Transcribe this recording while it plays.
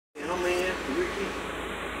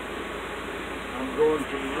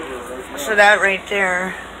So that right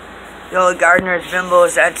there, the old Gardner's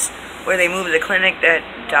Bimbos, that's where they moved the clinic that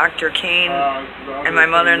Dr. Kane and my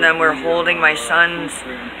mother and them were holding mine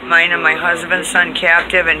and my husband's son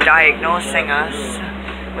captive and diagnosing us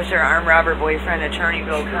with their armed robber boyfriend, attorney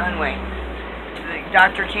Bill Conway.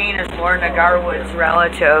 Dr. Kane is Lorna Garwood's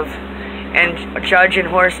relative, and Judge and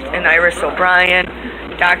Horst and Iris O'Brien,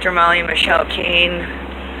 Dr. Molly and Michelle Kane,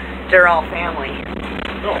 they're all family.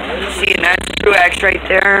 See, and that's Truax right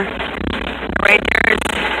there. Right there is,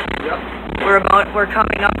 we're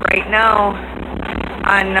coming up right now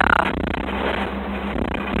on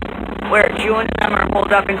where June and them are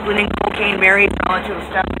holed up, including Cocaine Mary's relative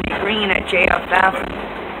Stephanie Green at JFF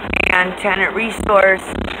and Tenant Resource,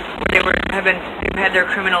 where they've had their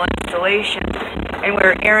criminal installation, and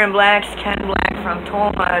where Aaron Black's Ken Black from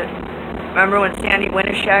Toma. Remember when Sandy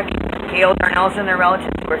Winishek, Gail Darnell's and their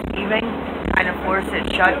relatives were thieving, kind of forced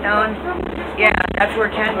it shut down? Yeah, that's where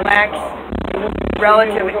Ken Black's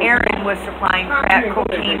relative Aaron was supplying crack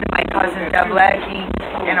cocaine to my cousin Deb Lackey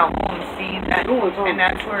in a home. See, and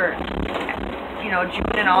that's where, you know,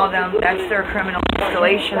 June and all of them, that's their criminal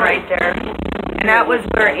installation right there. And that was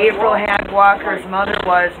where April Hag Walker's mother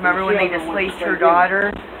was. Remember when they displaced her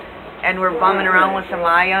daughter and were bumming around with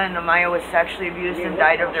Amaya, and Amaya was sexually abused and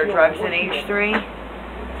died of their drugs at age 3?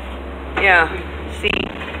 Yeah, see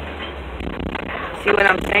what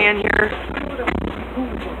I'm saying here?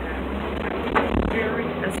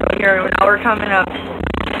 And so here, now we're coming up.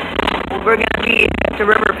 We're going to be at the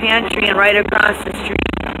River Pantry, and right across the street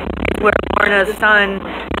is where Lorna's son,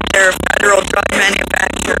 their federal drug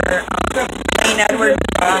manufacturer, Lane Edward,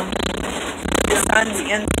 his son's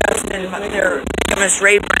incest and their famous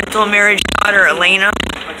rape rental marriage daughter, Elena,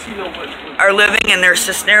 are living in their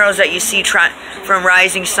Cisneros that you see from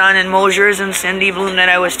Rising Sun and Mosier's and Cindy Bloom that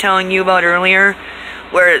I was telling you about earlier,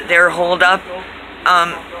 where they're holed up.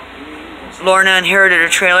 Lorna inherited a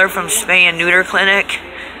trailer from Spay and Neuter Clinic,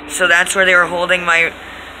 so that's where they were holding my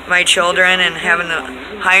children, and having the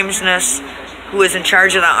Heimsness, who was in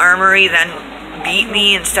charge of the armory, then beat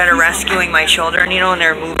me instead of rescuing my children, you know, and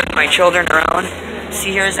they're moving my children around.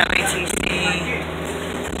 See, here's MATC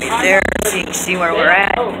right there, so you can see where we're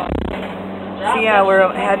at. So yeah,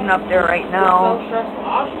 we're heading up there right now.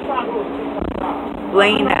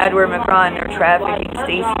 Blaine, Edward McGraw, and they're trafficking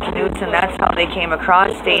Stacy Knutson. That's how they came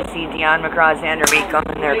across Stacy, Dion McGraw, Xander Meekum,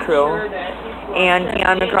 and their crew. And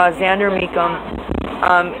Dion McGraw, Xander Meekum,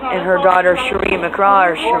 and her daughter Cherie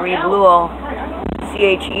McGraw, or Cherie Bluel,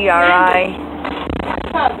 CHERI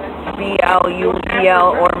BLUEL,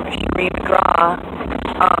 or Cherie McGraw.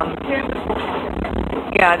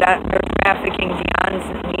 Yeah, that they're trafficking Dion's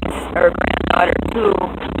niece or granddaughter too,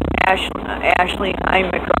 Ashley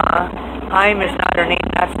Heim McGraw. Heim is not her name,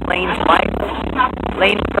 that's Lane's wife.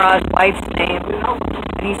 Lane McGraw's wife's name.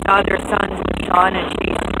 And he saw their sons, Sean and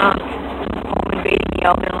Chase Strunk, home invading the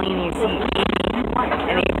elderly, and you see Amy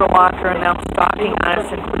and April Walker and them stalking on us,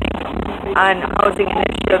 including on Housing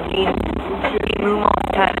Initiative Dean Rumo's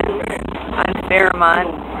tenants on Fairmont,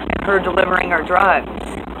 and her delivering her drugs.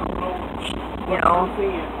 You know,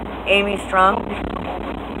 Amy Strunk.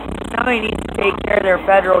 Somebody needs to take care of their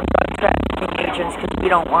federal drug trafficking agents, because we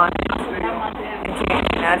don't want it.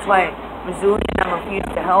 And that's why Missouri and them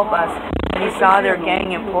refused to help us, and he saw their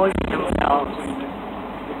gang imposing themselves.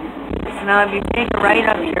 So now if you take a right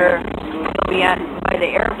up here, you'll be by the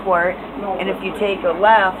airport, and if you take a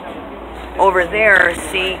left over there,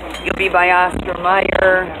 see, you'll be by Oscar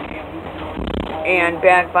Mayer, and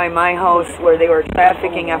back by my house where they were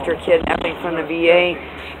trafficking after kidnapping from the VA,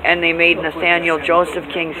 and they made Nathaniel Joseph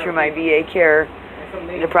King through my VA care,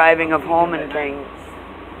 depriving of home and things.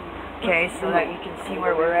 Okay, so that you can see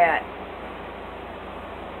where we're at.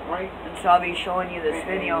 And so I'll be showing you this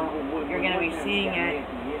video. You're going to be seeing it,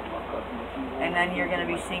 and then you're going to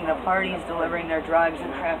be seeing the parties delivering their drugs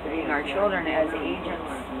and trafficking our children as agents.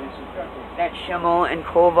 That Schimmel and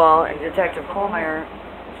Koval and Detective Kohlmeyer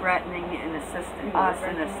threatening and assisting us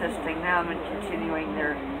and assisting them and continuing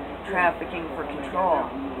their trafficking for control.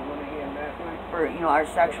 For, you know, our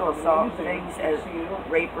sexual assault things as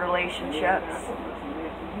rape relationships.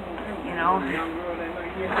 You know,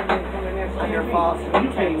 under false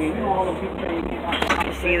pretense.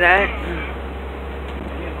 You see that?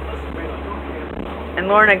 And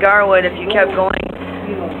Lorna Garwood, if you kept going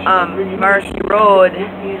Marcy Road,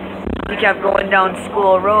 you kept going down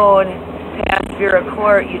School Road, past Vera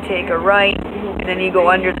Court, you take a right, and then you go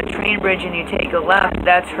under the train bridge and you take a left.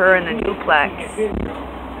 That's her in the duplex.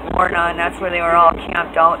 Lorna, and that's where they were all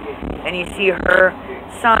camped out. And you see her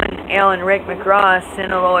son, Alan Rick McGraw,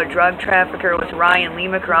 Sinaloa drug trafficker with Ryan Lee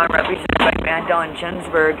McGraw, represented by Mandel and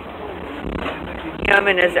Ginsburg. him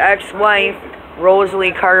and his ex-wife,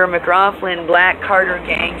 Rosalie Carter McLaughlin, black Carter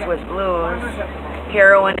gangs with blues,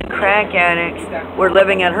 heroin and crack addicts, were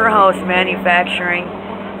living at her house manufacturing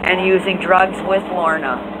and using drugs with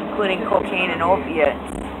Lorna, including cocaine and opiates.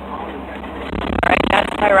 Alright,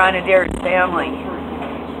 that's Tyrone Adair's family.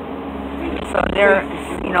 So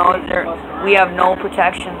we have no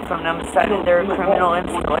protection from them aside of their criminal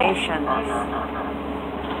installations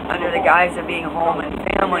under the guise of being home and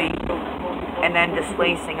family, and then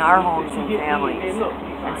displacing our homes and families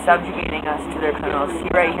and subjugating us to their criminals. See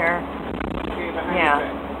right here? Yeah.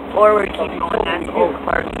 Forward, keep going. That's Oak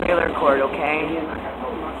Park Trailer Court, okay?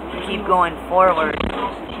 Keep going forward.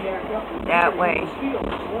 That way.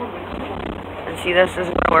 And see, this is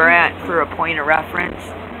where we're at for a point of reference.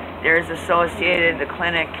 There's Associated, the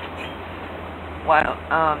clinic. Well,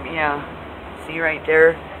 yeah. See right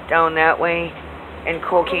there? Down that way. And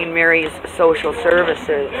Cocaine Mary's Social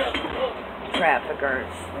Services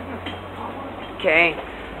traffickers. Okay?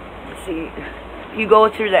 See, you go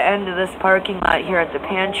through the end of this parking lot here at the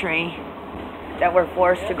pantry that we're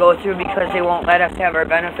forced to go through because they won't let us have our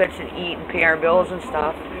benefits and eat and pay our bills and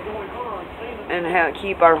stuff and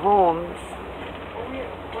keep our homes.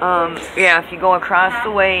 Yeah, if you go across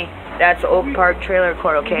the way, that's Oak Park Trailer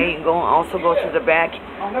Court, okay? You can also go through the back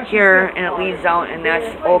here and it leads out, and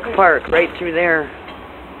that's Oak Park right through there.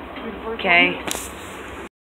 Okay?